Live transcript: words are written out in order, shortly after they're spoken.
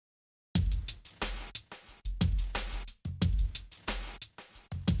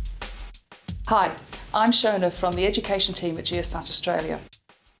Hi, I'm Shona from the education team at Geoscience Australia.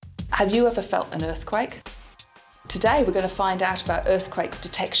 Have you ever felt an earthquake? Today we're going to find out about earthquake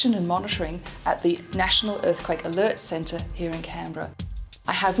detection and monitoring at the National Earthquake Alert Centre here in Canberra.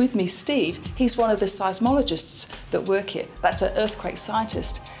 I have with me Steve. He's one of the seismologists that work here. That's an earthquake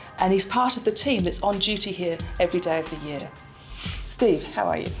scientist, and he's part of the team that's on duty here every day of the year. Steve, how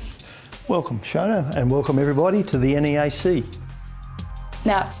are you? Welcome, Shona, and welcome everybody to the NEAC.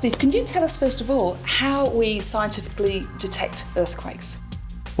 Now, Steve, can you tell us first of all how we scientifically detect earthquakes?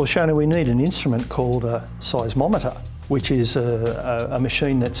 Well, Shona, we need an instrument called a seismometer, which is a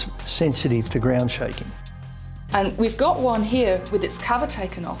machine that's sensitive to ground shaking. And we've got one here with its cover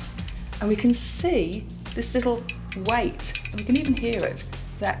taken off, and we can see this little weight, and we can even hear it,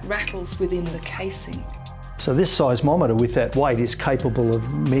 that rattles within the casing. So this seismometer with that weight is capable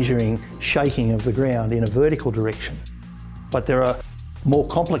of measuring shaking of the ground in a vertical direction. But there are more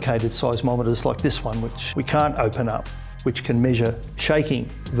complicated seismometers like this one, which we can't open up, which can measure shaking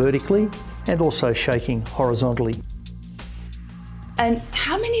vertically and also shaking horizontally. And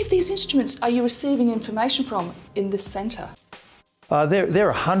how many of these instruments are you receiving information from in this centre? There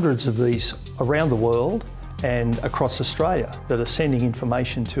are hundreds of these around the world and across Australia that are sending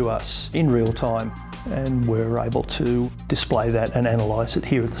information to us in real time, and we're able to display that and analyse it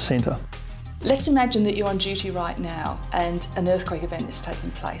here at the centre. Let's imagine that you're on duty right now and an earthquake event is taking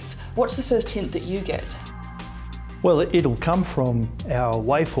place. What's the first hint that you get? Well, it'll come from our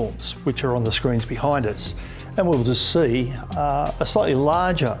waveforms, which are on the screens behind us, and we'll just see a slightly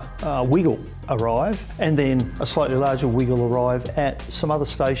larger wiggle arrive, and then a slightly larger wiggle arrive at some other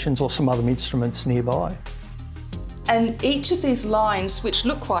stations or some other instruments nearby. And each of these lines, which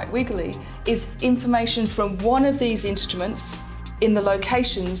look quite wiggly, is information from one of these instruments in the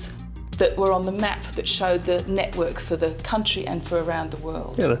locations that were on the map that showed the network for the country and for around the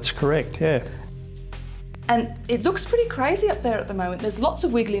world. Yeah, that's correct, yeah. And it looks pretty crazy up there at the moment. There's lots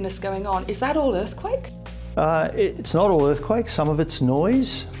of wiggliness going on. Is that all earthquake? It's not all earthquake. Some of it's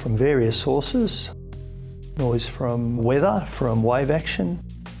noise from various sources. Noise from weather, from wave action,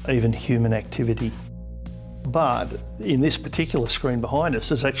 even human activity. But in this particular screen behind us,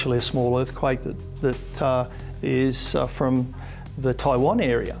 there's actually a small earthquake that is from the Taiwan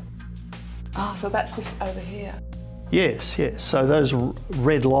area. Oh, so that's this over here. Yes, yes. So those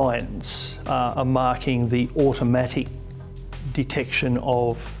red lines are marking the automatic detection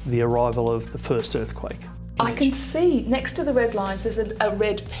of the arrival of the first earthquake. I can see next to the red lines there's a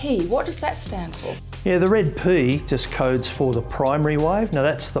red P. What does that stand for? Yeah, the red P just codes for the primary wave. Now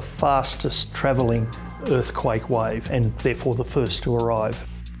that's the fastest travelling earthquake wave and therefore the first to arrive.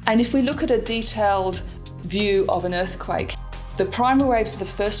 And if we look at a detailed view of an earthquake, the primary waves are the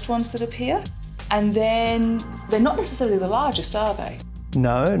first ones that appear, and then they're not necessarily the largest, are they?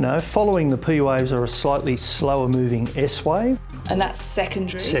 No, no. Following the P waves are a slightly slower moving S wave. And that's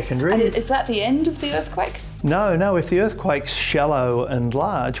secondary? Secondary. And is that the end of the earthquake? No, no. If the earthquake's shallow and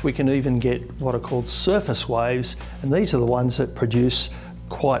large, we can even get what are called surface waves, and these are the ones that produce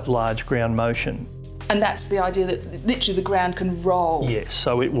quite large ground motion. And that's the idea that literally the ground can roll? Yes,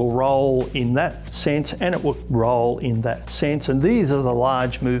 so it will roll in that sense and it will roll in that sense, and these are the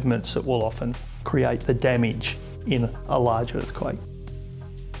large movements that will often create the damage in a large earthquake.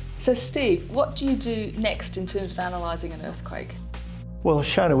 So Steve, what do you do next in terms of analysing an earthquake? Well,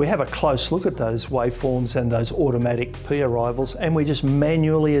 Shona, we have a close look at those waveforms and those automatic P arrivals, and we just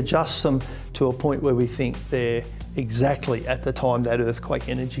manually adjust them to a point where we think they're exactly at the time that earthquake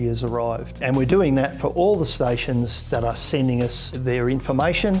energy has arrived. And we're doing that for all the stations that are sending us their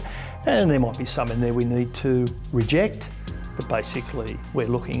information, and there might be some in there we need to reject, but basically we're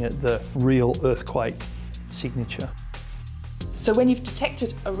looking at the real earthquake signature. So when you've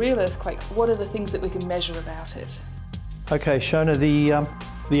detected a real earthquake, what are the things that we can measure about it? Okay, Shona,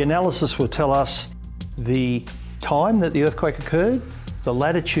 the analysis will tell us the time that the earthquake occurred, the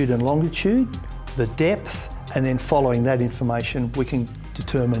latitude and longitude, the depth, and then following that information we can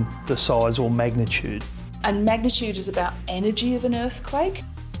determine the size or magnitude. And magnitude is about energy of an earthquake,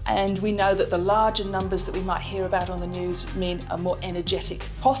 and we know that the larger numbers that we might hear about on the news mean a more energetic,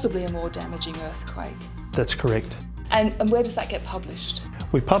 possibly a more damaging earthquake. That's correct. And where does that get published?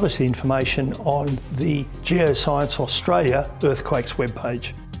 We publish the information on the Geoscience Australia Earthquakes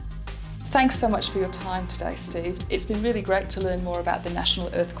webpage. Thanks so much for your time today, Steve. It's been really great to learn more about the National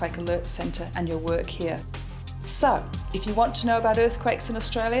Earthquake Alert Centre and your work here. So, if you want to know about earthquakes in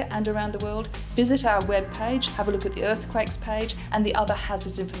Australia and around the world, visit our webpage, have a look at the earthquakes page and the other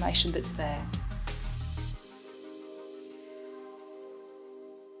hazards information that's there.